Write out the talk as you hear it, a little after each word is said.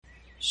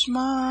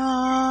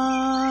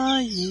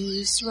Shema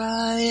Yisrael,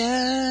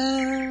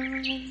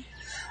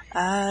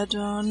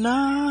 Adonai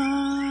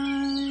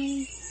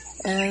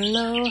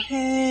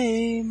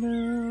Eloheinu,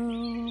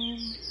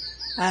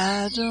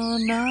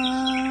 Adonai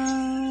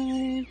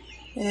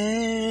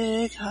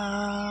Echad,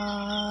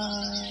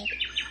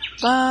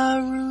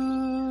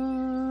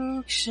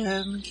 Baruch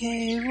Shem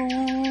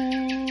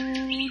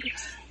Kevod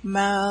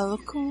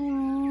Malkuto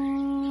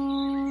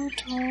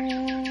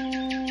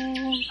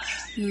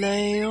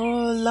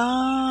Leolam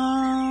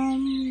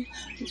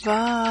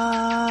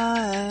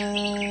Vaed.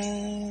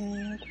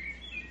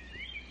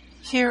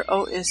 Hear,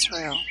 O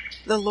Israel,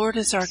 the Lord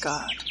is our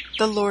God,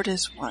 the Lord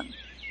is one.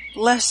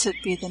 Blessed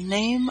be the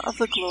name of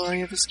the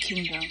glory of his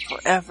kingdom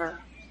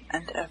forever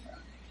and ever.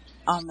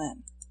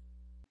 Amen.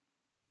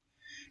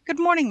 Good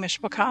morning,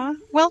 Mishpachah.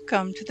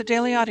 Welcome to the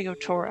Daily Audio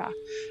Torah.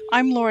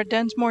 I'm Laura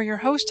Densmore, your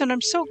host, and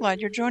I'm so glad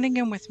you're joining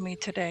in with me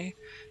today.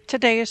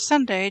 Today is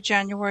Sunday,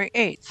 January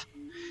 8th.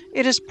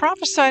 It is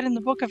prophesied in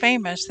the book of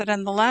Amos that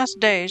in the last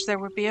days there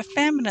would be a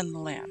famine in the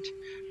land.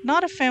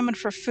 Not a famine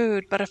for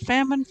food, but a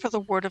famine for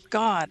the word of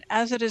God,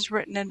 as it is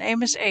written in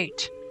Amos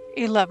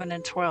 8:11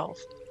 and 12.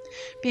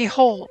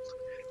 Behold,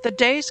 the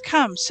days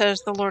come, says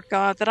the Lord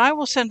God, that I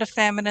will send a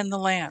famine in the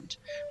land,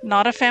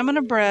 not a famine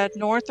of bread,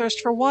 nor thirst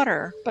for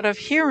water, but of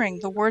hearing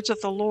the words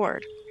of the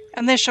Lord.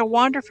 And they shall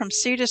wander from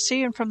sea to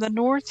sea, and from the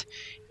north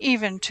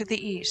even to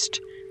the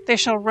east. They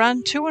shall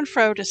run to and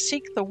fro to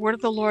seek the word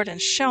of the Lord, and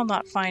shall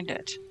not find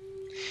it.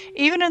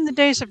 Even in the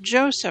days of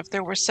Joseph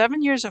there were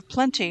 7 years of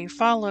plenty,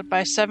 followed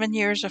by 7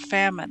 years of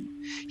famine.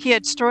 He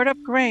had stored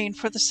up grain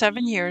for the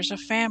 7 years of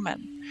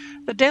famine.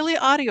 The Daily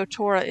Audio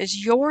Torah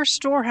is your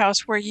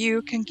storehouse where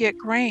you can get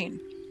grain.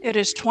 It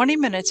is 20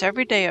 minutes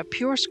every day of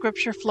pure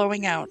scripture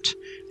flowing out,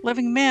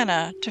 living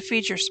manna to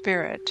feed your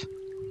spirit.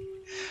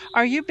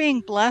 Are you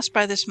being blessed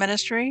by this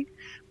ministry?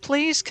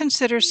 Please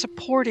consider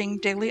supporting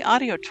Daily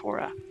Audio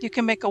Torah. You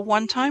can make a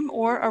one-time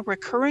or a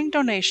recurring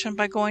donation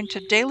by going to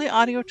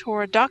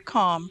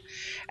dailyaudiotorah.com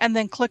and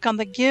then click on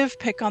the Give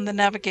pick on the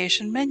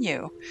navigation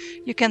menu.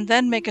 You can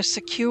then make a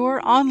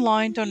secure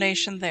online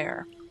donation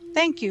there.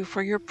 Thank you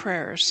for your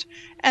prayers,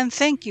 and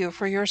thank you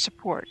for your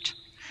support.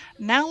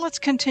 Now let's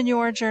continue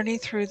our journey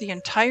through the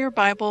entire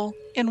Bible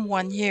in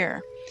 1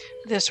 year.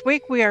 This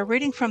week we are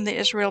reading from the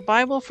Israel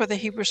Bible for the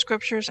Hebrew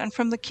Scriptures and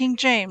from the King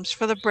James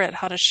for the Brit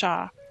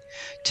Hadashah.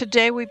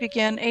 Today we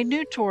begin a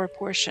new Torah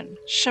portion,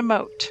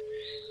 Shemot,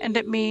 and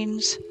it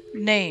means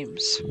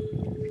names.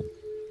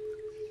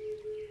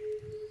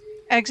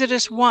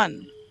 Exodus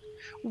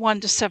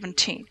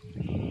 1:1-17.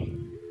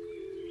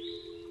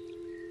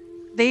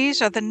 These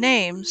are the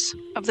names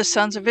of the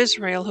sons of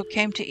Israel who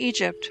came to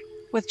Egypt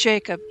with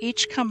Jacob,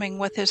 each coming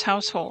with his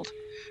household: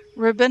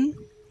 Reuben,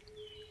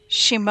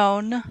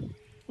 Shimon,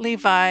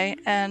 Levi,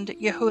 and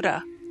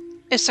Yehudah;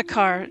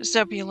 Issachar,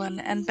 Zebulun,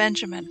 and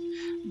Benjamin;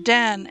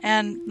 Dan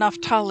and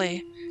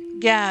Naphtali;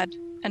 Gad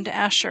and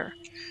Asher.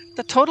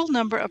 The total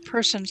number of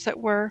persons that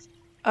were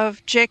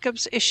of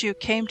Jacob's issue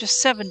came to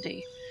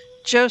 70,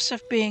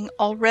 Joseph being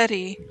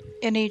already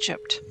in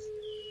Egypt.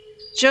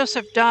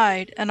 Joseph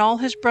died, and all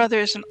his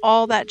brothers and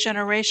all that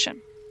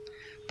generation.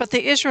 But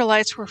the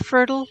Israelites were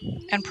fertile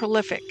and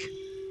prolific.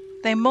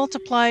 They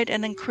multiplied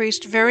and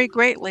increased very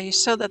greatly,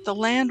 so that the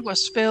land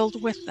was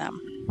filled with them.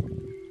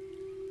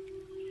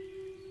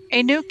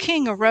 A new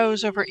king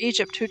arose over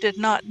Egypt who did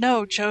not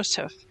know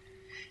Joseph.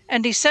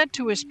 And he said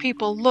to his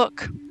people,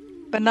 "Look,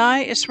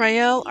 Bnai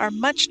Israel are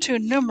much too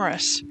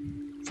numerous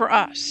for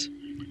us.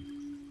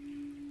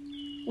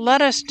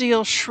 Let us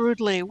deal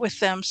shrewdly with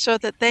them so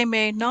that they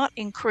may not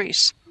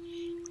increase.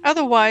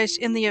 Otherwise,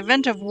 in the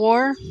event of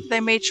war, they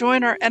may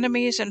join our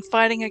enemies in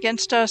fighting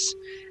against us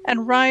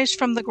and rise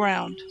from the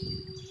ground."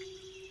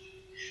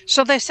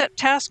 So they set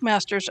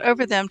taskmasters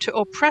over them to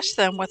oppress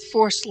them with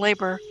forced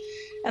labor,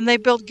 and they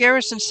built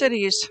garrison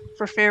cities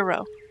for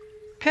Pharaoh,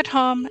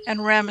 Pithom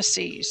and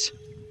Ramesses.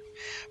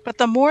 But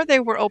the more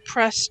they were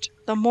oppressed,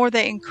 the more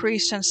they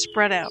increased and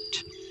spread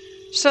out,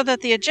 so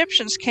that the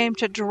Egyptians came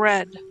to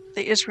dread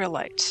the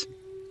Israelites.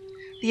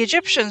 The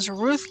Egyptians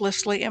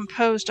ruthlessly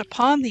imposed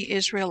upon the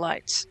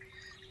Israelites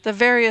the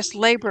various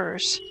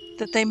labors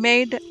that they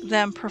made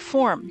them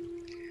perform.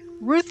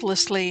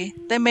 Ruthlessly,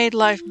 they made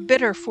life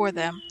bitter for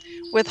them,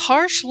 with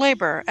harsh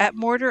labor at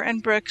mortar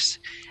and bricks,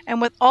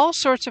 and with all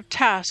sorts of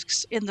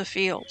tasks in the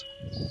field.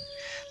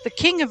 The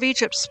king of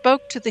Egypt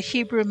spoke to the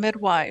Hebrew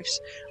midwives,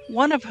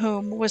 one of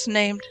whom was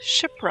named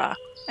Shiphrah,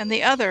 and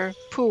the other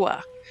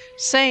Puah,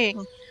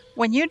 saying,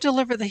 "When you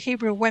deliver the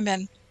Hebrew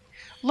women,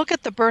 look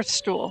at the birth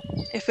stool.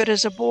 If it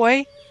is a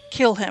boy,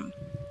 kill him.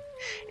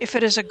 If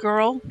it is a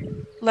girl,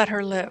 let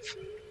her live."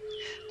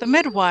 The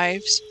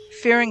midwives,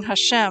 fearing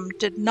Hashem,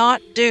 did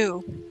not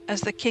do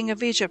as the king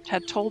of Egypt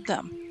had told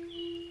them.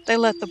 They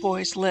let the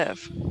boys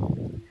live.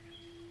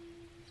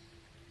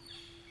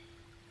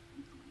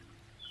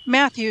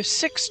 Matthew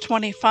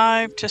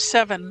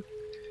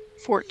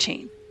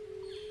 6:25-7:14.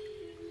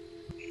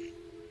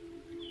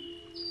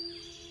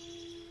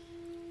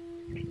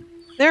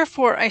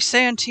 Therefore I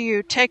say unto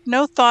you, take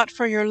no thought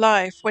for your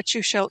life, what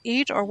you shall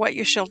eat or what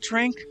you shall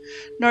drink,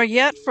 nor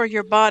yet for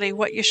your body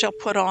what you shall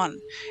put on.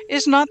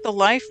 Is not the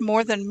life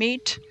more than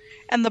meat,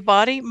 and the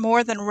body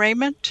more than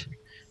raiment?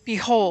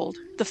 Behold,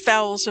 the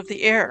fowls of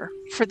the air,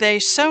 for they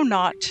sow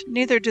not,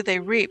 neither do they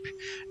reap,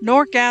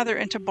 nor gather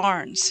into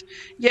barns,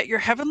 yet your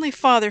heavenly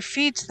Father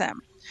feeds them.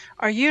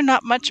 Are you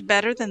not much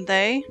better than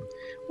they?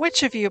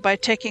 Which of you, by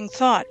taking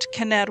thought,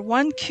 can add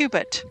 1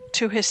 cubit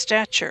to his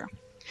stature?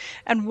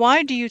 And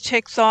why do you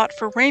take thought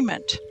for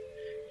raiment?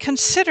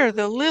 Consider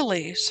the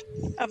lilies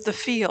of the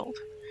field,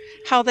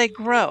 how they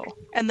grow,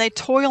 and they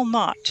toil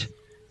not,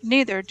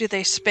 neither do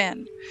they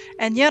spin.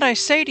 And yet I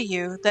say to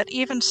you that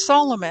even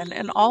Solomon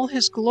in all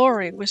his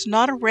glory was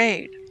not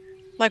arrayed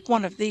like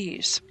one of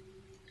these.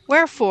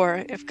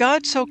 Wherefore, if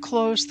God so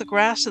clothes the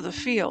grass of the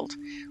field,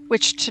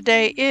 which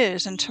today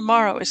is and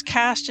tomorrow is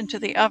cast into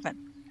the oven,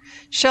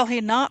 shall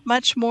he not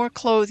much more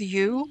clothe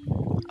you,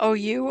 O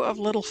you of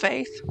little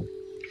faith?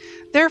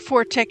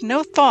 Therefore take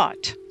no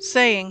thought,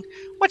 saying,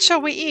 what shall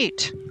we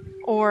eat?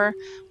 Or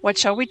what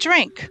shall we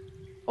drink?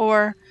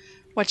 Or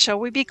what shall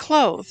we be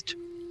clothed?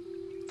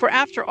 For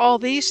after all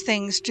these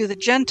things do the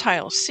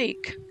Gentiles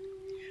seek.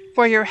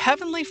 For your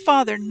heavenly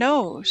Father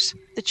knows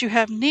that you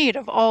have need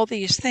of all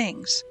these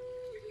things.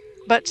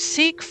 But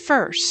seek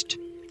first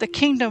the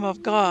kingdom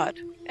of God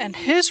and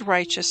his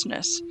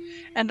righteousness,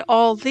 and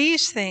all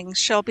these things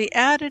shall be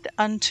added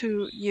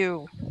unto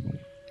you.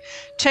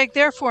 Take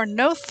therefore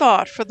no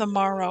thought for the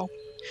morrow,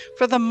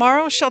 for the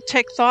morrow shall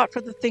take thought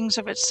for the things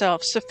of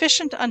itself.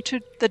 Sufficient unto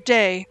the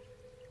day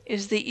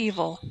is the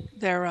evil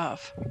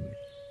thereof.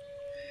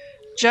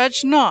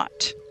 Judge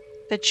not,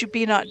 that you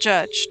be not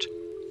judged.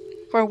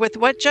 For with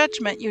what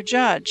judgment you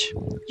judge,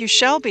 you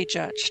shall be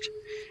judged,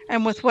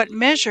 and with what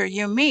measure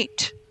you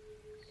mete,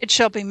 it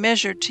shall be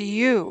measured to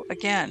you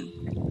again.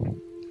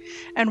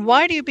 And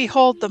why do you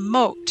behold the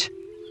mote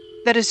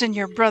that is in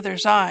your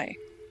brother's eye,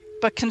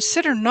 but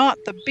consider not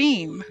the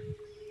beam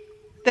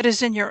that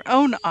is in your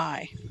own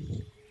eye?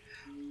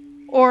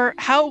 Or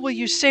how will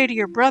you say to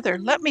your brother,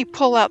 let me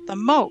pull out the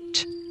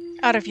mote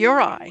out of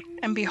your eye,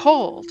 and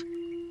behold,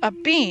 a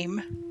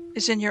beam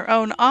is in your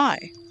own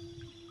eye?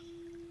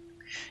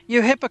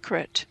 You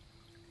hypocrite,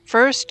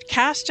 first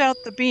cast out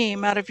the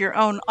beam out of your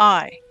own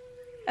eye,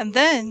 and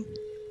then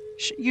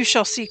you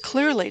shall see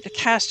clearly to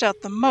cast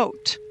out the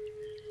mote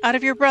out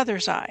of your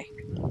brother's eye.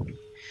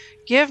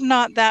 Give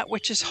not that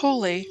which is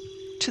holy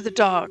to the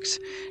dogs,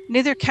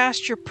 neither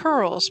cast your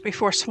pearls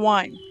before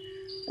swine,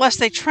 lest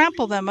they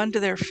trample them under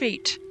their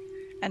feet,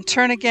 and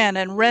turn again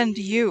and rend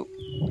you.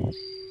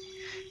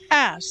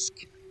 Ask,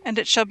 and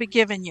it shall be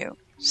given you.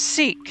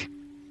 Seek,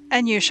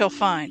 and you shall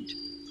find.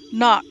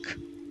 Knock,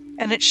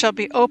 and it shall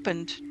be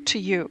opened to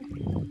you.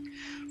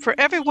 For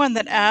everyone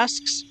that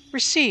asks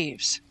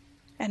receives,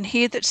 and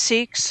he that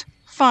seeks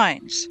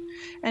finds,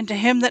 and to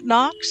him that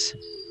knocks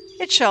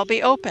it shall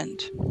be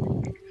opened.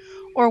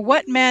 Or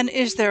what man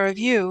is there of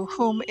you,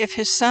 whom if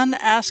his son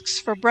asks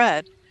for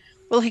bread,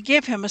 will he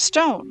give him a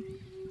stone?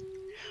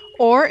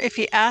 Or if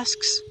he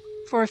asks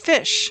for a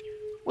fish,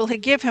 will he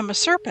give him a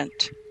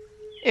serpent?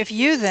 If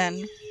you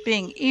then,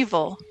 being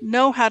evil,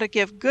 know how to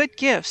give good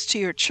gifts to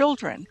your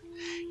children,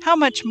 how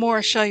much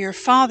more shall your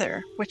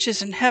Father, which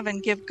is in heaven,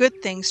 give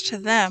good things to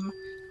them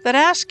that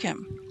ask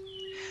him?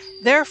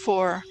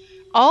 Therefore,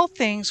 all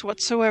things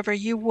whatsoever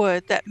you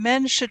would that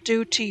men should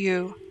do to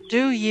you,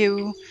 do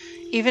you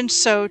even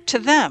so to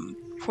them,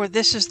 for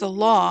this is the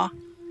law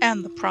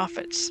and the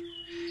prophets.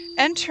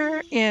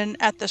 Enter in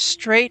at the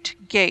strait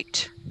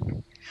gate.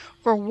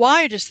 For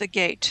wide is the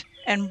gate,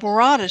 and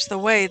broad is the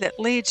way that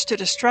leads to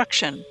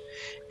destruction,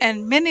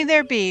 and many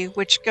there be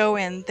which go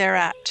in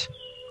thereat.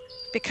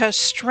 Because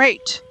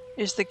strait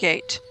is the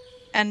gate,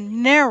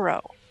 and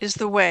narrow is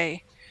the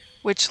way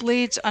which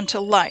leads unto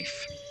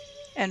life,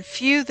 and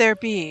few there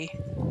be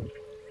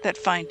that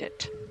find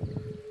it.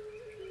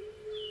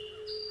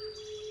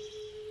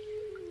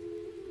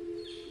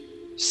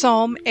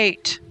 Psalm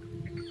 8,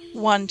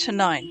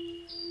 1-9.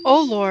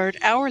 O Lord,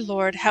 our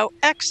Lord, how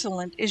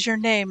excellent is your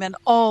name in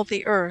all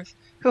the earth,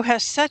 who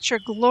has set your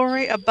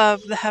glory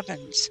above the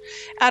heavens.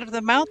 Out of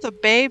the mouth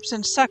of babes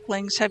and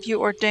sucklings have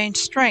you ordained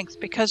strength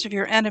because of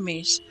your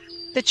enemies,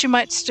 that you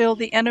might still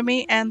the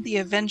enemy and the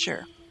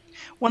avenger.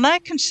 When I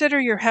consider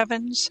your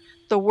heavens,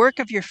 the work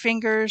of your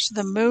fingers,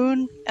 the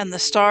moon and the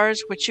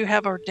stars which you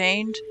have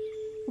ordained,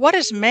 what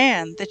is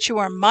man that you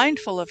are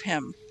mindful of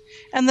him,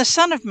 and the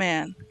Son of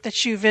Man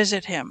that you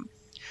visit him?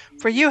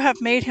 For you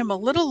have made him a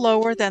little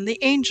lower than the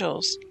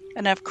angels,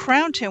 and have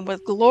crowned him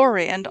with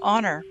glory and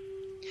honor.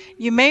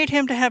 You made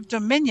him to have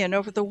dominion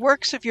over the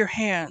works of your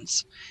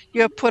hands.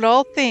 You have put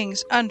all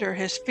things under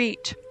his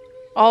feet,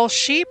 all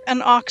sheep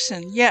and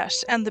oxen,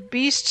 yes, and the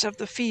beasts of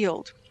the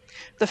field,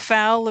 the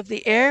fowl of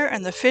the air,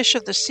 and the fish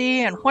of the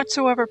sea, and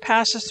whatsoever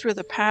passes through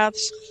the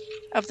paths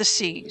of the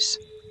seas.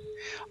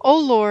 O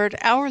Lord,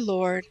 our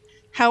Lord,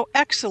 how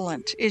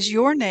excellent is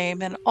your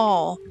name in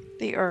all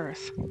the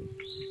earth.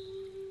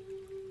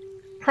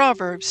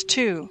 Proverbs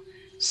 2,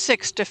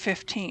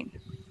 6-15.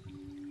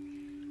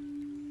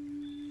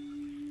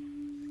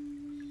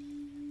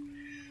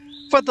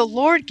 For the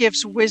Lord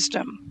gives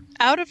wisdom.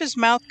 Out of his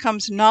mouth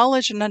comes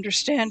knowledge and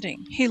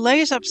understanding. He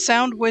lays up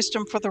sound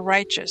wisdom for the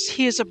righteous.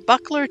 He is a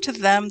buckler to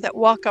them that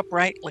walk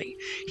uprightly.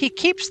 He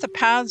keeps the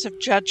paths of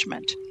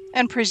judgment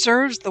and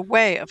preserves the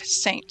way of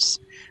his saints.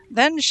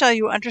 Then shall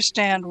you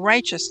understand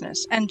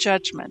righteousness and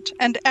judgment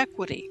and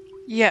equity,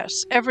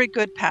 yes, every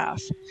good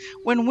path.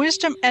 When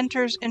wisdom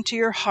enters into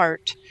your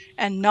heart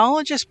and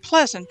knowledge is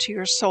pleasant to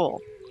your soul,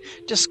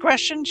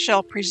 discretion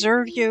shall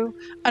preserve you,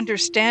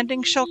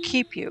 understanding shall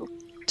keep you,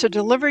 to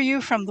deliver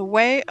you from the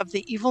way of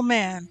the evil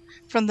man,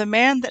 from the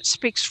man that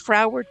speaks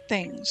froward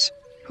things,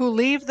 who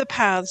leave the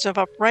paths of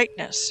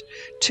uprightness,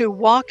 to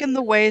walk in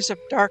the ways of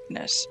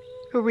darkness,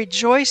 who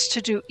rejoice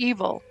to do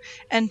evil,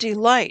 and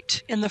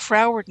delight in the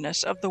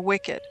frowardness of the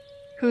wicked,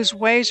 whose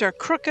ways are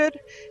crooked,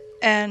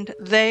 and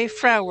they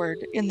froward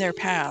in their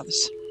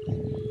paths.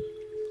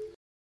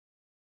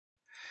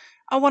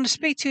 I want to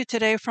speak to you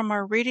today from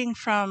our reading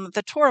from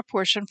the Torah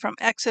portion from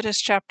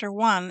Exodus chapter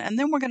 1, and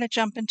then we're going to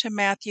jump into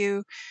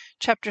Matthew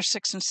chapter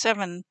 6 and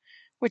 7,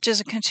 which is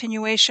a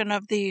continuation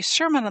of the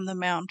Sermon on the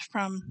Mount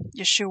from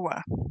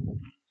Yeshua.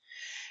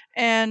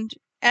 And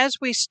as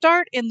we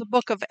start in the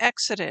book of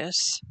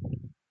Exodus,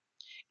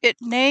 it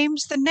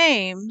names the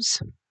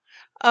names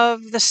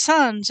of the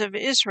sons of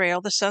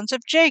Israel, the sons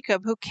of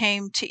Jacob, who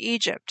came to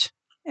Egypt.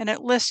 And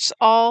it lists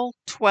all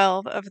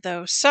 12 of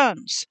those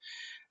sons: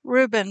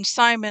 Reuben,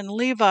 Simon,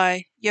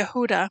 Levi,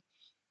 Yehuda,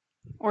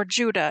 or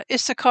Judah,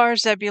 Issachar,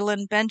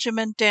 Zebulun,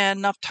 Benjamin,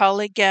 Dan,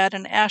 Naphtali, Gad,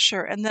 and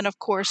Asher, and then, of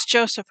course,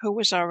 Joseph, who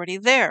was already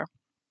there.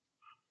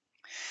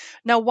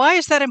 Now, why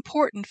is that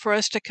important for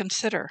us to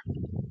consider?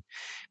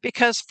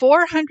 Because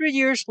 400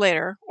 years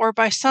later, or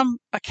by some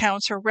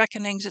accounts or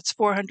reckonings, it's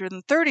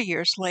 430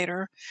 years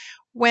later,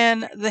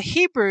 when the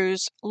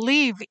Hebrews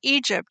leave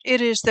Egypt,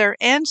 it is their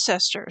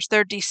ancestors,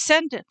 their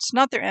descendants,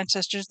 not their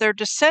ancestors, their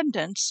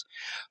descendants,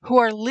 who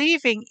are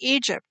leaving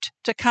Egypt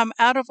to come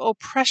out of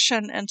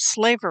oppression and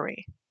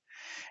slavery.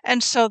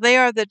 And so they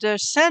are the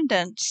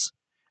descendants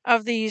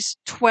of these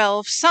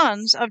 12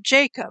 sons of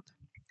Jacob.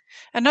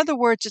 In other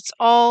words, it's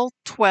all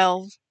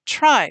 12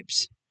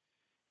 tribes,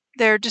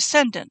 their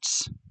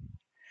descendants.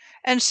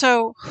 And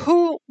so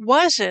who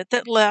was it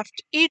that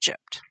left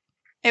Egypt?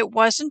 It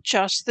wasn't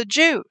just the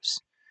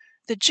Jews.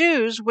 The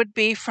Jews would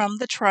be from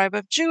the tribe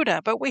of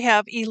Judah, but we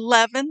have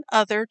 11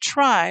 other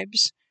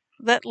tribes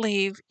that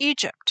leave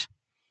Egypt.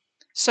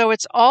 So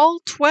it's all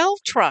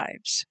 12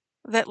 tribes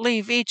that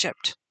leave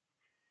Egypt.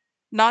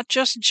 Not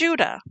just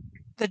Judah,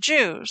 the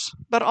Jews,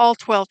 but all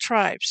 12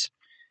 tribes.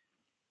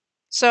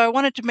 So I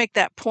wanted to make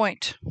that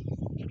point.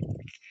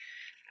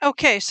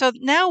 Okay, so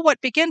now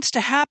what begins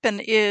to happen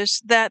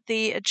is that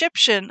the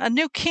Egyptian, a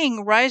new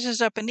king,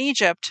 rises up in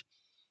Egypt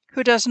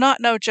who does not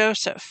know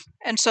Joseph.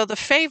 And so the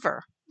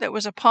favor that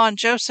was upon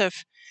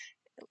Joseph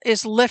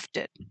is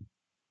lifted.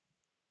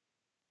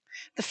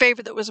 The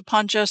favor that was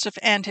upon Joseph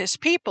and his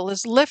people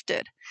is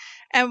lifted.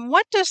 And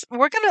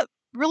we're going to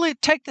really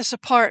take this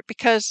apart,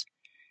 because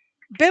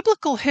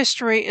biblical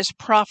history is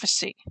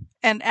prophecy,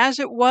 and as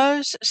it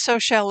was, so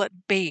shall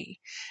it be.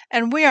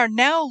 And we are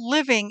now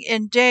living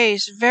in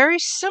days very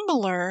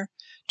similar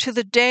to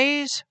the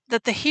days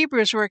that the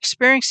Hebrews were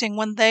experiencing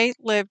when they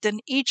lived in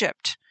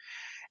Egypt.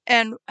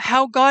 And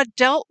how God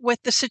dealt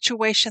with the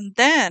situation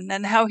then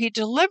and how he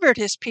delivered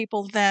his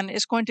people then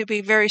is going to be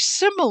very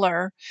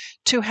similar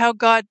to how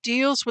God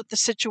deals with the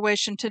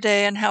situation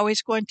today and how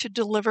he's going to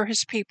deliver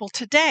his people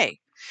today.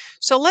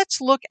 So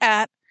let's look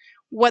at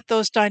what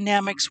those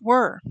dynamics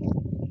were.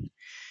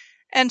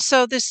 And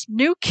so this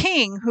new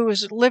king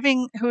who's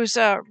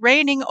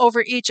reigning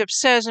over Egypt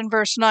says in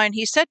verse 9,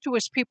 he said to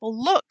his people,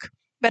 "Look,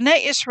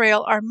 Bnei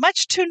Israel are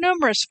much too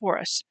numerous for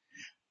us."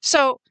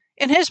 So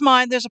in his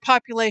mind, there's a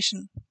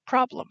population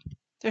problem.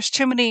 There's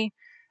too many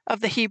of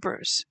the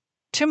Hebrews,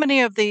 too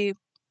many of the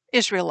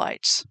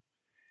Israelites.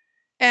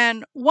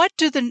 And what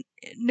do the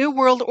New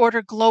World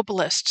Order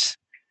globalists,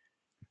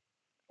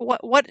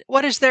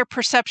 what is their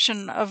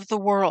perception of the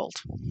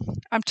world?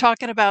 I'm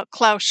talking about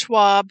Klaus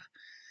Schwab,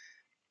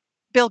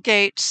 Bill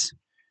Gates,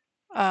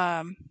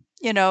 the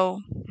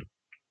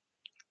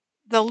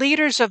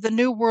leaders of the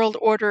New World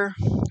Order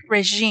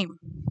regime.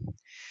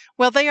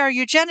 Well, they are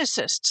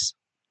eugenicists.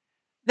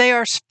 They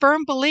are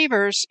firm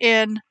believers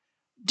in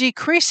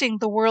decreasing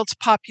the world's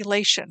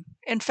population.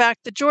 In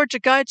fact, the Georgia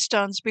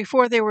Guidestones,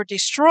 before they were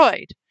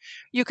destroyed,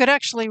 you could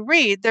actually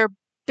read their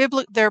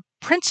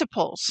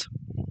principles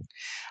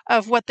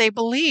of what they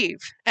believe.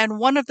 And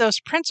one of those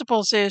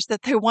principles is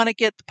that they want to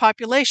get the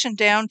population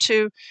down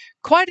to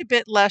quite a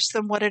bit less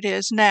than what it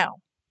is now.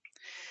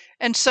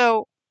 And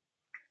so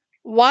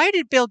why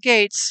did Bill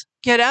Gates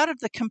get out of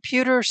the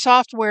computer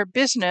software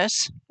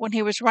business when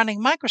he was running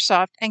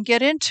Microsoft and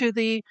get into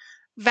the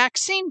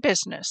vaccine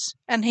business?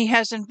 And he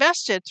has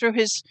invested through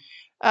his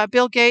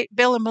Bill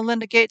and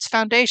Melinda Gates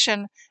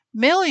Foundation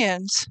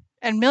millions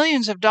and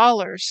millions of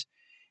dollars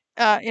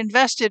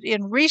invested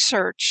in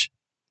research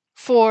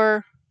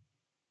for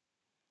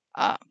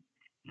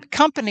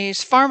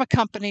pharma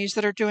companies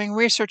that are doing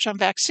research on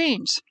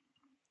vaccines,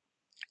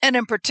 and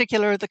in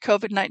particular the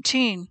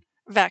COVID-19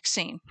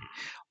 vaccine.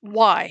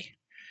 Why?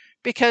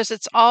 Because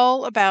it's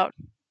all about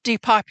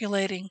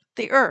depopulating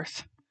the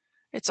earth.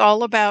 It's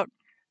all about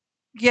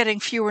getting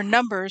fewer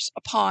numbers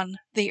upon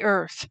the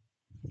earth.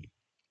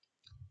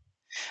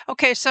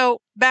 Okay, so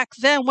back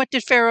then, what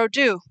did Pharaoh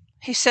do?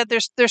 He said,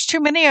 there's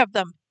too many of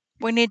them.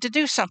 We need to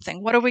do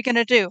something. What are we going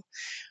to do?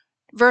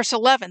 Verse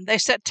 11, they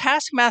set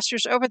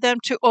taskmasters over them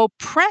to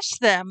oppress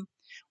them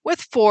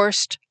with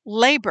forced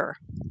labor.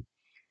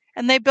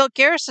 And they built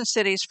garrison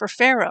cities for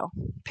Pharaoh,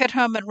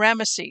 Pithom and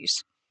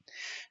Ramesses.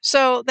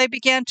 So they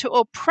began to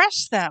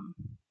oppress them.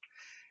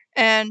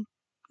 And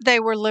they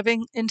were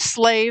living in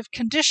slave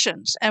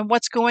conditions. And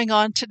what's going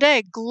on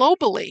today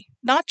globally,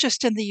 not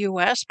just in the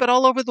US, but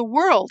all over the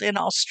world, in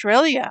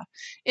Australia,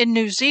 in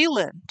New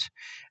Zealand,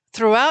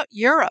 throughout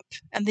Europe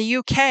and the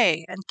UK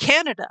and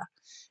Canada,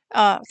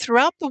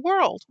 throughout the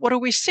world, what do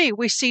we see?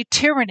 We see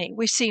tyranny.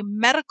 We see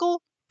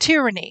medical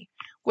tyranny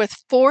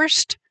with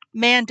forced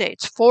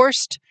mandates,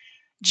 forced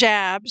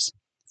jabs,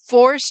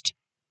 forced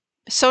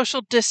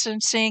social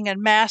distancing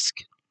and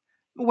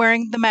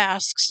wearing the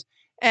masks,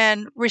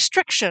 and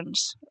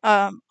restrictions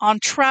on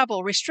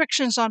travel,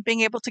 restrictions on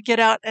being able to get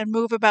out and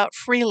move about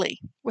freely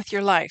with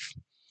your life.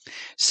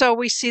 So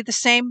we see the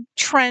same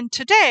trend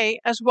today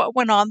as what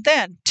went on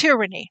then,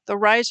 tyranny, the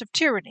rise of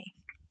tyranny.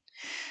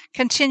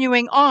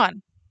 Continuing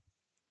on,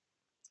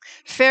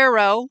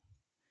 Pharaoh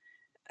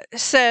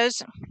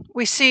says,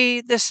 we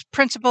see this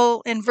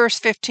principle in verse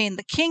 15.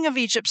 The king of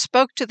Egypt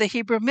spoke to the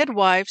Hebrew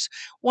midwives,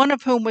 one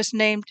of whom was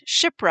named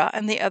Shiphrah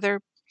and the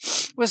other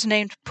was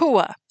named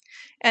Puah,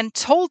 and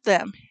told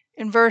them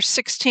in verse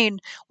 16,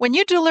 when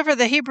you deliver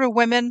the Hebrew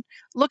women,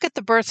 look at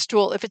the birth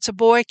stool. If it's a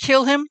boy,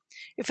 kill him.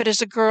 If it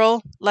is a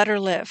girl, let her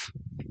live.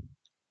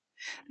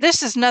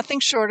 This is nothing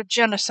short of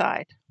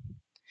genocide,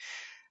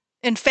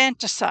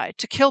 infanticide,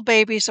 to kill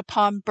babies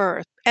upon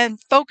birth, and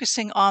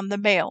focusing on the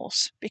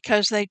males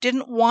because they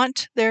didn't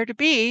want there to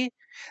be,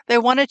 they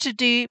wanted to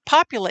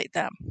depopulate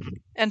them.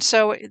 And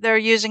so they're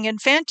using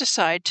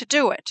infanticide to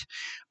do it.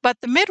 But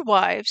the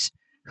midwives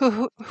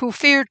who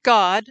feared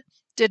God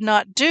did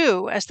not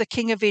do as the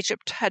king of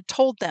Egypt had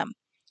told them,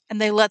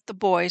 and they let the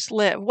boys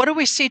live. What do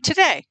we see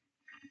today?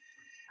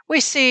 We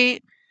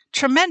see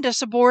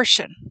tremendous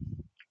abortion.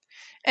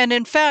 And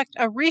in fact,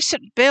 a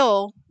recent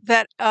bill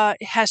that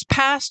has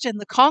passed in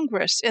the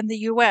Congress in the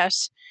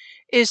U.S.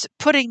 is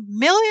putting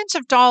millions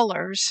of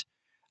dollars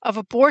of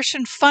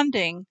abortion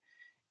funding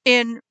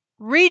in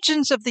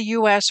regions of the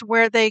U.S.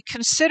 where they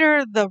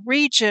consider the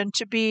region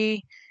to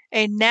be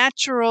a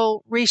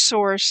natural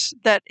resource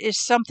that is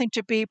something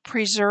to be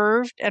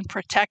preserved and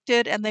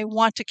protected, and they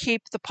want to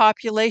keep the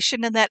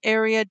population in that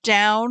area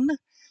down.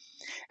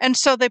 And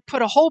so they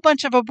put a whole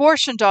bunch of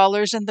abortion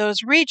dollars in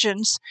those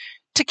regions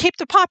to keep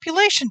the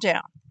population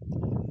down.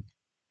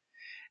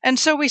 And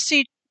so we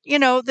see,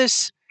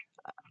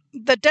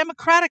 the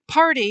Democratic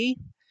Party,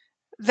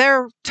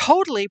 they're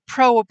totally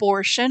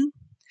pro-abortion.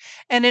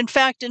 And in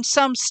fact, in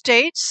some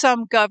states,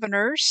 some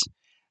governors,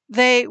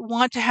 they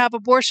want to have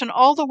abortion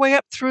all the way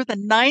up through the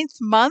 9th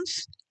month.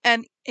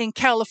 And in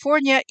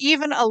California,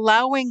 even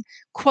allowing,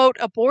 quote,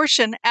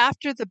 abortion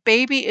after the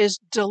baby is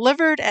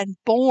delivered and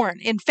born,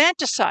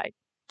 infanticide,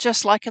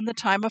 just like in the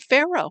time of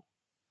Pharaoh.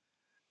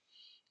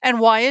 And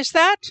why is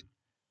that?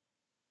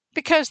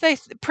 Because they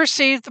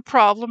perceive the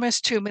problem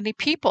as too many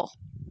people.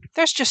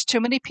 There's just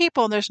too many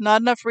people and there's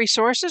not enough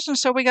resources, and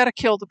so we got to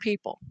kill the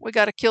people. We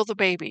got to kill the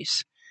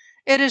babies.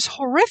 It is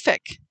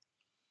horrific.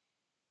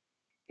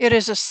 It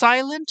is a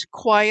silent,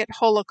 quiet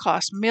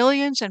Holocaust.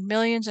 Millions and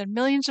millions and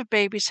millions of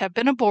babies have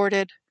been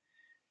aborted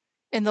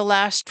in the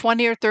last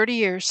 20 or 30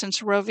 years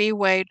since Roe v.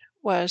 Wade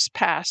was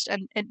passed,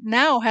 and it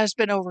now has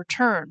been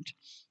overturned.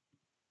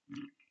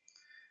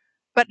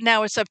 But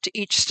now it's up to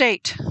each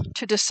state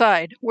to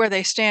decide where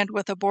they stand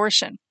with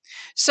abortion.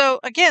 So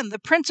again, the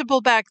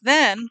principle back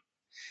then,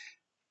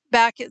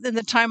 back in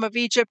the time of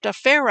Egypt, of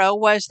Pharaoh,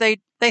 was they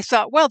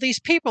thought, well, these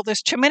people,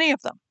 there's too many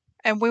of them,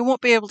 and we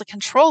won't be able to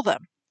control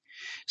them.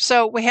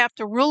 So we have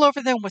to rule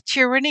over them with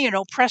tyranny and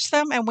oppress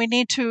them, and we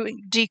need to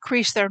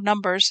decrease their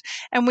numbers.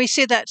 And we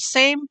see that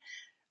same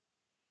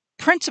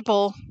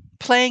principle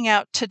playing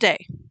out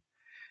today.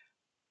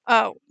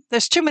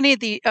 There's too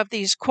many of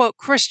these, quote,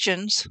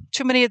 Christians,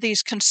 too many of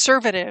these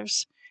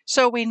conservatives,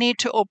 so we need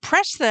to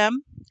oppress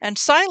them and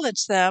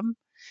silence them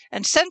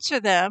and censor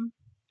them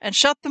and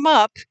shut them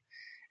up,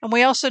 and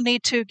we also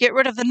need to get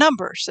rid of the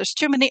numbers. There's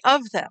too many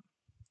of them.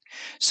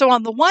 So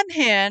on the one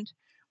hand,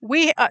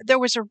 there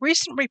was a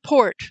recent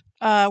report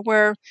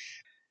where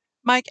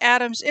Mike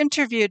Adams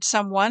interviewed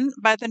someone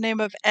by the name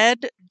of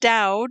Ed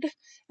Dowd,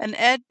 and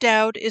Ed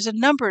Dowd is a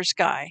numbers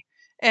guy.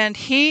 And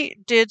he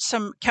did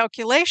some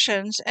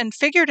calculations and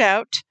figured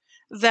out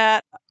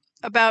that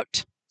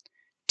about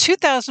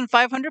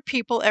 2,500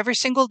 people every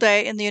single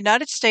day in the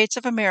United States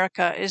of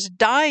America is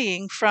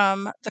dying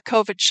from the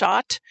COVID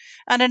shot,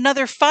 and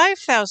another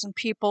 5,000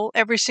 people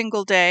every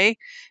single day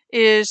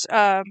is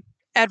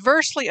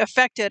adversely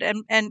affected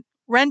and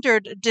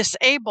rendered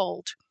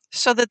disabled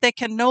so that they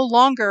can no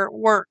longer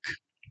work.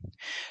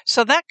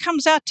 So that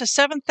comes out to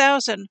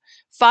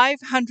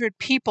 7,500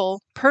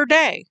 people per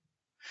day.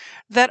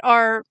 that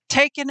are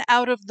taken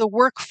out of the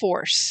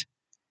workforce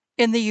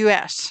in the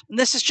U.S. And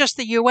this is just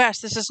the U.S.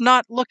 This is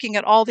not looking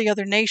at all the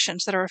other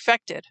nations that are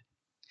affected.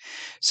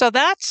 So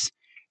that's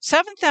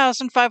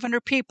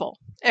 7,500 people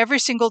every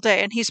single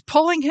day. And he's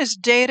pulling his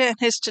data and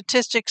his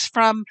statistics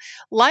from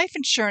life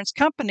insurance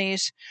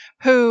companies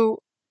who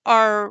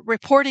are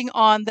reporting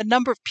on the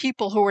number of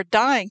people who are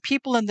dying,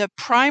 people in the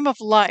prime of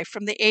life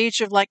from the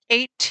age of like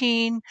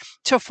 18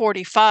 to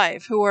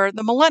 45, who are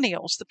the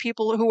millennials, the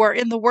people who are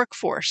in the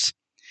workforce.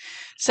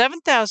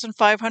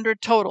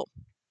 7,500 total.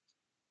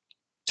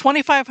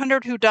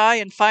 2,500 who die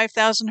and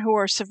 5,000 who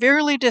are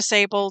severely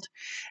disabled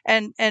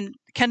and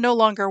can no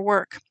longer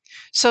work.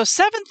 So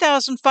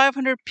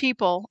 7,500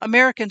 people,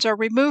 Americans, are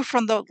removed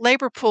from the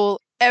labor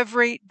pool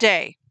every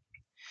day.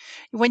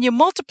 When you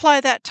multiply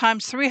that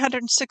times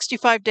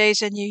 365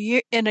 days in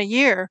a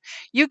year,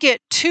 you get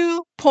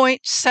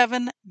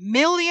 2.7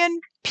 million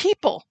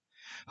people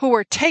who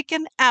are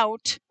taken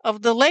out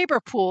of the labor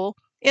pool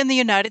in the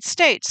United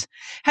States.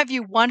 Have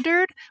you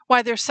wondered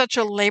why there's such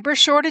a labor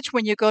shortage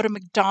when you go to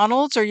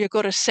McDonald's or you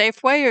go to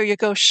Safeway or you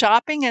go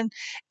shopping, and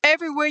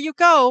everywhere you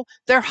go,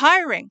 they're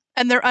hiring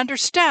and they're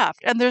understaffed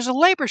and there's a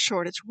labor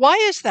shortage? Why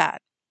is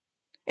that?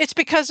 It's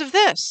because of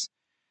this.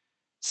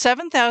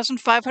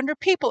 7,500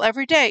 people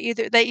every day,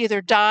 they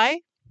either die,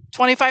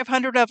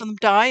 2,500 of them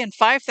die, and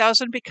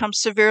 5,000 become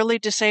severely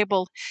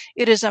disabled.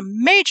 It is a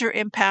major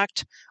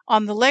impact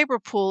on the labor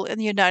pool in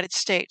the United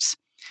States.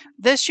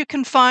 This you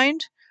can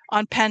find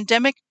on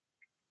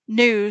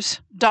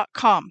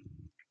pandemicnews.com.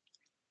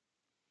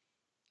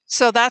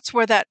 So that's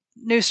where that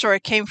news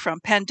story came from,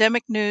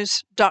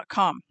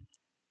 pandemicnews.com.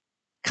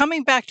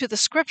 Coming back to the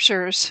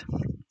scriptures,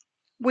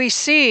 we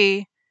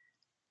see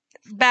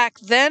back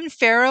then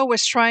Pharaoh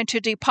was trying to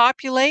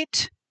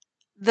depopulate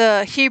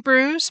the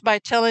Hebrews by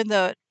telling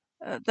the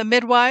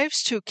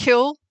midwives to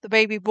kill the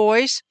baby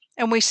boys.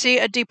 And we see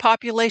a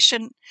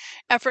depopulation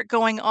effort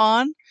going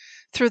on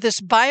through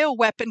this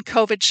bioweapon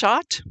COVID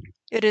shot.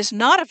 It is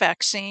not a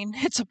vaccine,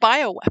 it's a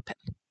bioweapon.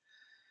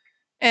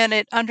 And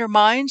it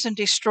undermines and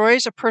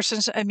destroys a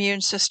person's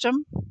immune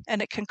system, and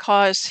it can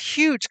cause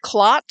huge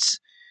clots.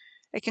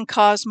 It can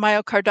cause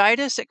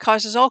myocarditis. It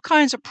causes all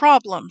kinds of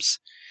problems.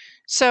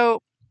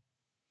 So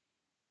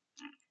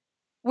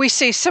we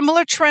see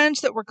similar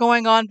trends that were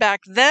going on back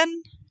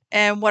then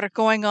and what are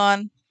going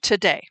on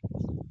today.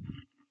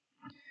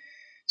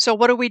 So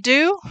what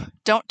do?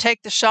 Don't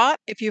take the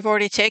shot. If you've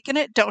already taken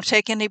it, don't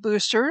take any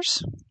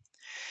boosters.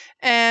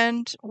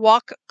 And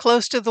walk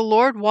close to the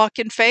Lord. Walk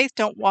in faith.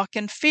 Don't walk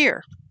in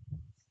fear.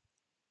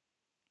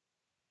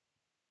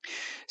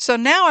 So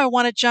now I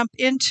want to jump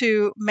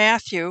into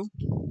Matthew.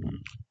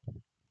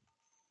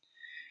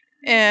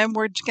 And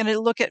we're going to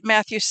look at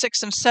Matthew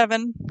 6 and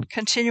 7,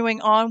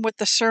 continuing on with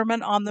the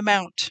Sermon on the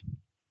Mount.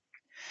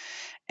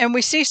 And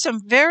we see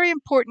some very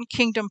important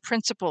kingdom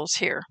principles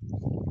here.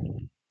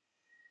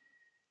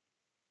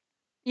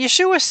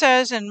 Yeshua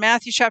says in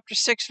Matthew chapter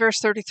 6, verse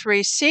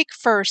 33, "Seek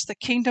first the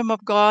kingdom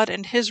of God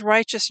and his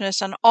righteousness,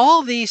 and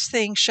all these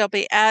things shall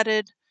be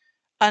added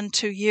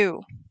unto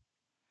you."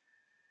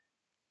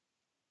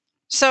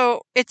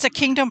 So it's a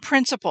kingdom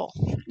principle.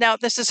 Now,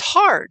 this is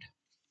hard.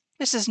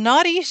 This is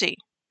not easy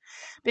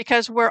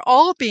because we're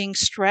all being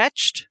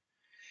stretched.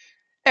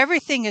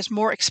 Everything is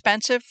more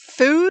expensive.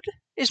 Food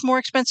is more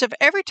expensive.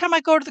 Every time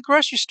I go to the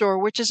grocery store,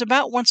 which is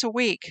about once a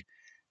week,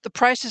 the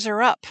prices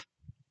are up.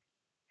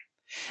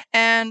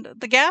 And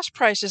the gas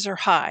prices are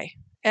high.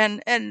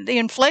 And the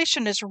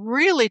inflation is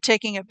really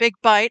taking a big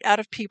bite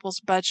out of people's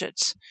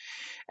budgets.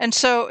 And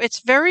so it's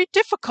very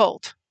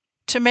difficult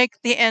to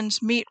make the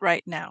ends meet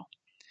right now.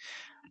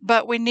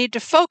 But we need to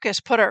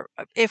focus,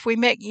 if we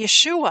make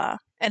Yeshua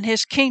and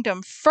his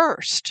kingdom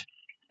first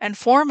and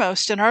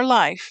foremost in our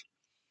life,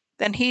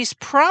 then he's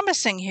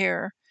promising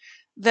here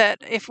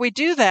that if we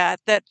do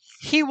that, that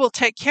he will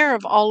take care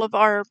of all of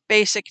our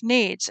basic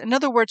needs. In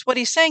other words, what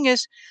he's saying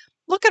is,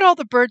 look at all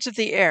the birds of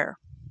the air.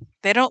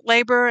 They don't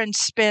labor and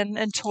spin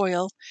and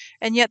toil,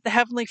 and yet the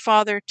Heavenly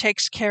Father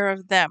takes care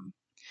of them.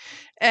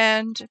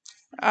 And,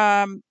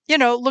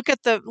 look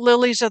at the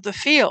lilies of the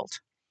field.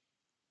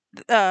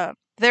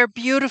 They're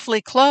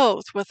beautifully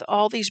clothed with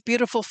all these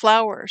beautiful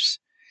flowers.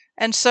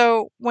 And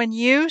so when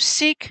you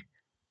seek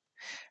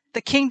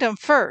the kingdom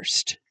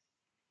first,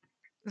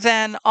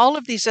 then all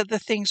of these other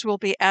things will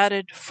be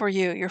added for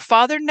you. Your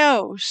Father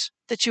knows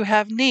that you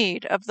have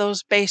need of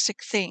those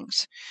basic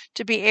things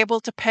to be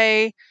able to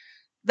pay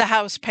the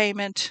house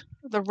payment,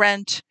 the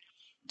rent,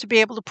 to be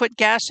able to put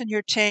gas in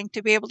your tank,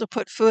 to be able to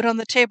put food on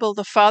the table.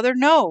 The Father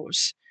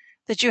knows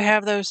that you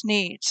have those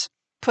needs.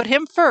 Put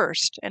him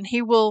first, and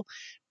he will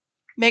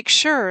make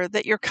sure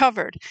that you're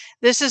covered.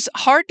 This is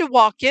hard to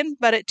walk in,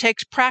 but it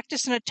takes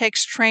practice and it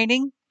takes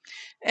training.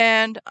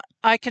 And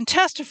I can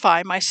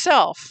testify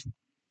myself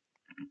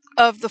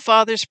of the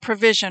Father's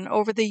provision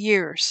over the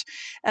years.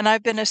 And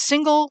I've been a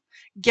single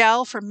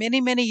gal for many,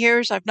 many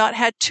years. I've not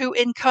had two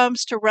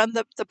incomes to run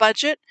the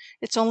budget.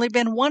 It's only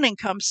been one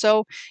income.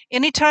 So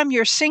anytime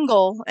you're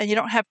single and you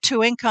don't have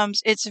two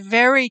incomes, it's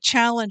very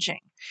challenging.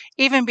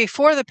 Even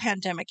before the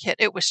pandemic hit,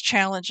 it was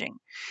challenging.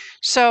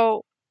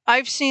 So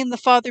I've seen the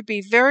Father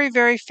be very,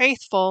 very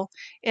faithful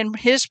in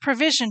his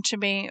provision to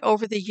me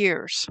over the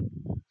years.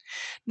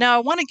 Now,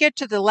 I want to get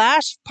to the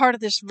last part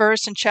of this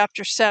verse in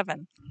chapter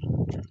 7.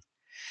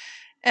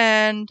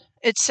 And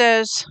it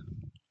says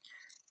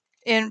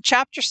in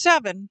chapter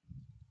 7,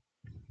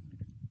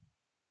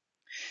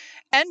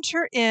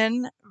 enter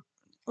in,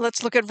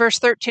 let's look at verse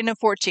 13 and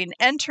 14.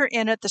 Enter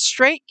in at the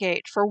straight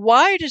gate, for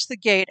wide is the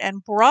gate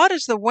and broad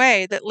is the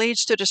way that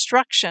leads to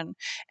destruction,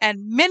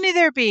 and many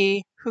there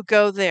be who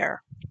go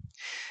there.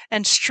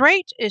 And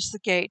straight is the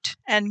gate,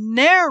 and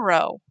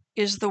narrow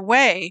is the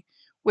way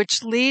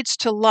which leads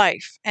to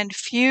life, and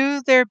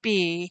few there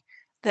be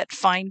that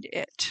find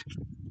it.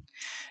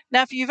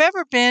 Now, if you've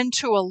ever been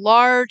to a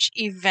large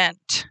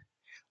event,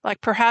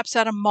 like perhaps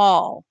at a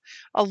mall,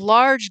 a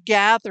large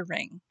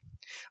gathering,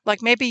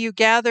 like maybe you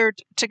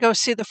gathered to go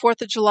see the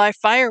 4th of July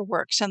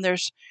fireworks, and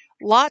there's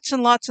lots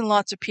and lots and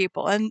lots of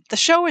people, and the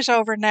show is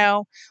over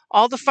now,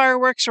 all the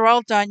fireworks are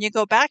all done, you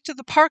go back to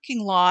the parking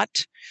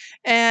lot,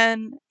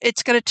 and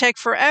it's going to take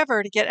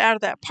forever to get out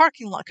of that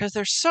parking lot because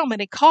there's so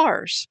many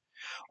cars.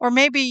 Or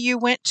maybe you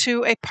went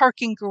to a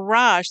parking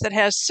garage that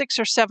has 6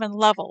 or 7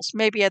 levels,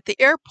 maybe at the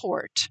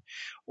airport,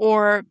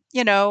 or,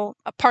 a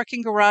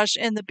parking garage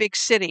in the big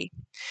city.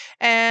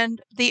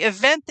 And the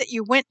event that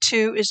you went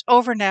to is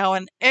over now,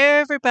 and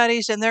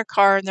everybody's in their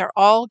car, and they're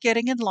all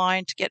getting in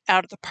line to get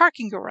out of the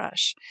parking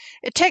garage.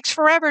 It takes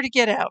forever to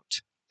get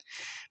out.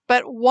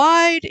 But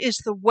wide is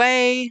the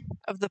way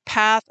of the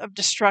path of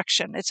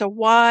destruction. It's a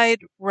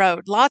wide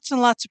road. Lots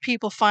and lots of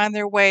people find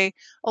their way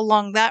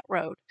along that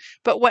road.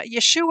 But what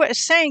Yeshua is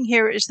saying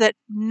here is that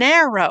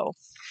narrow,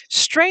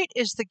 straight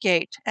is the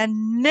gate,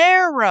 and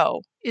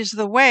narrow is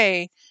the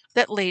way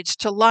that leads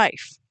to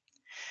life.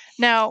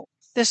 Now,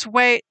 this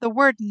way, the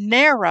word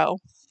narrow,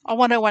 I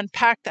want to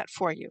unpack that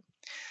for you.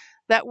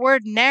 That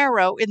word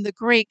narrow in the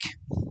Greek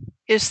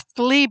is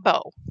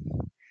thlibo.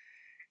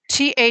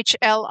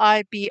 Thlibo,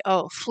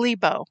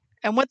 thlibo.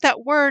 And what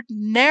that word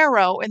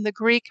narrow in the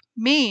Greek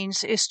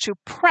means is to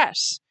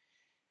press,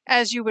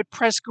 as you would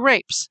press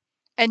grapes,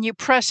 and you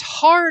press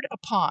hard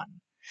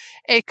upon.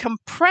 A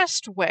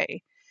compressed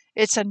way.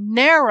 It's a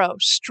narrow,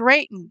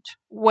 straightened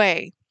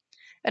way.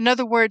 In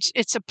other words,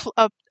 it's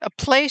a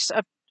place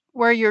of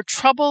where you're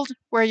troubled,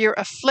 where you're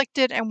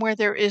afflicted, and where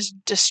there is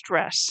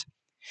distress.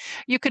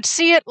 You could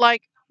see it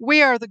like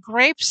we are the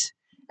grapes,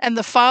 and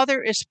the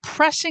Father is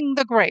pressing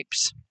the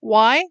grapes.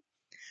 Why?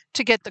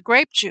 To get the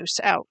grape juice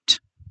out.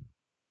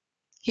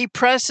 He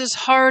presses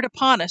hard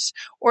upon us.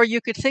 Or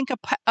you could think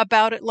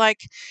about it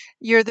like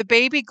you're the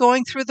baby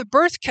going through the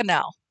birth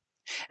canal.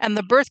 And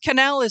the birth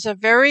canal is a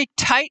very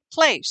tight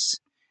place.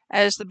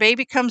 As the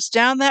baby comes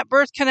down that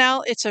birth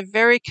canal, it's a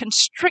very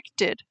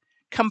constricted,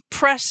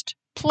 compressed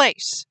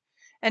place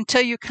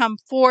until you come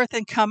forth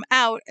and come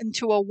out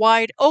into a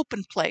wide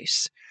open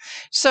place.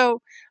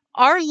 So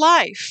our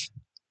life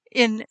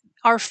in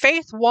our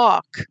faith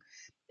walk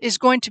is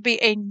going to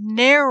be a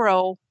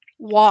narrow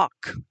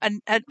walk.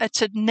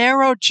 It's a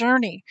narrow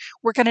journey.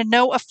 We're going to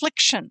know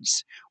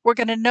afflictions. We're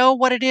going to know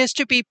what it is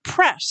to be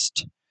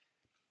pressed,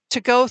 to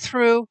go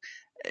through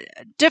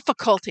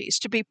difficulties,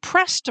 to be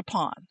pressed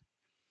upon.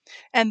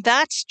 And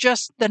that's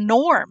just the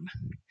norm.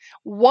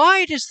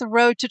 Wide is the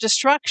road to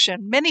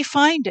destruction. Many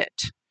find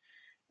it.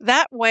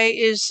 That way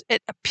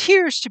it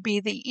appears to be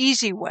the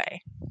easy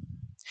way.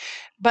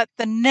 But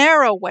the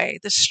narrow way,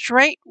 the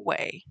straight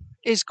way,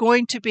 is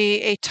going to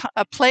be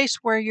a place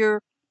where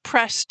you're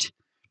pressed,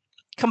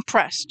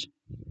 compressed,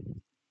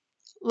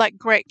 like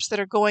grapes that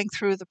are going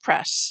through the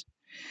press.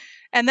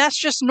 And that's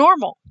just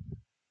normal.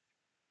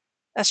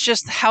 That's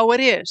just how it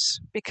is,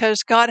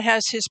 because God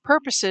has his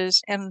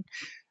purposes in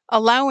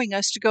allowing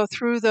us to go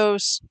through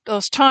those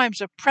times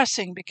of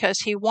pressing, because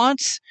he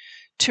wants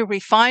to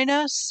refine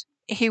us.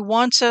 He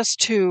wants us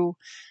to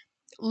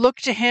look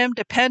to him,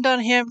 depend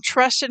on him,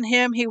 trust in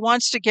him. He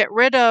wants to get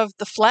rid of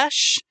the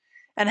flesh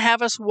and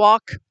have us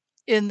walk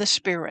in the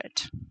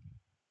Spirit.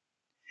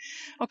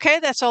 Okay,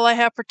 that's all I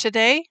have for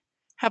today.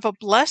 Have a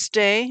blessed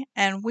day,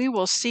 and we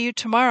will see you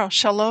tomorrow.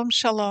 Shalom,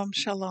 shalom,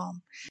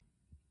 shalom.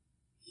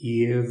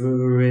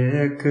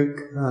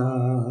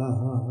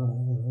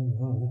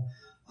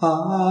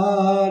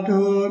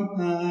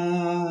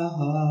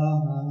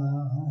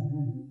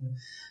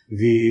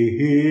 Vish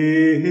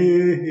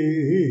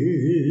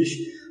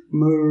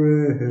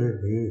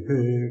Mareka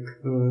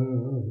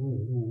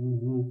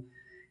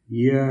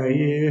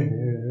Yair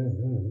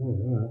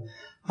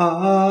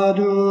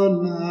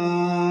Adonai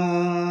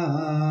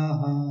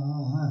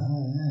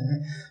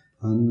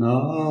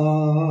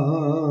Panav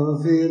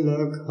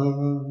Ilaka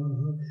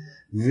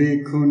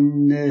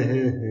Vikuneka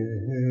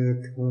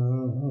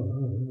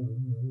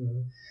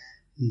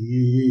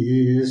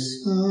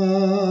Isa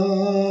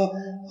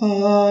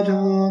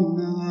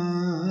Adonai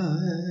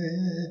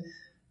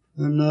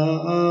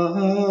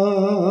Panav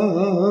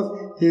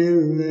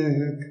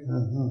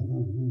Ileka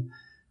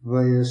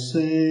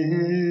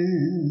Vayasem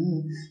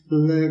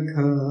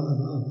Leka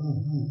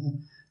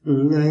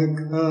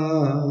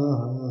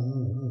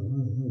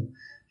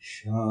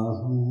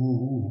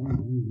Shalom.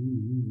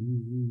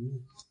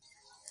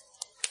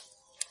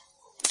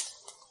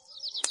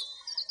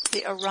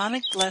 The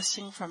Aaronic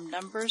blessing from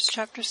Numbers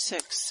chapter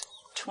 6,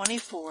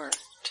 24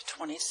 to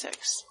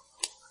 26.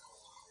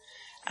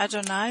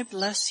 Adonai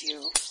bless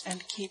you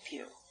and keep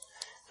you.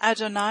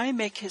 Adonai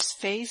make his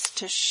face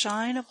to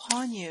shine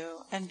upon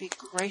you and be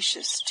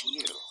gracious to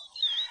you.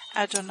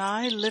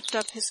 Adonai lift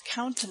up his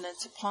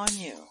countenance upon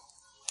you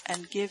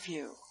and give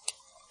you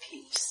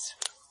peace.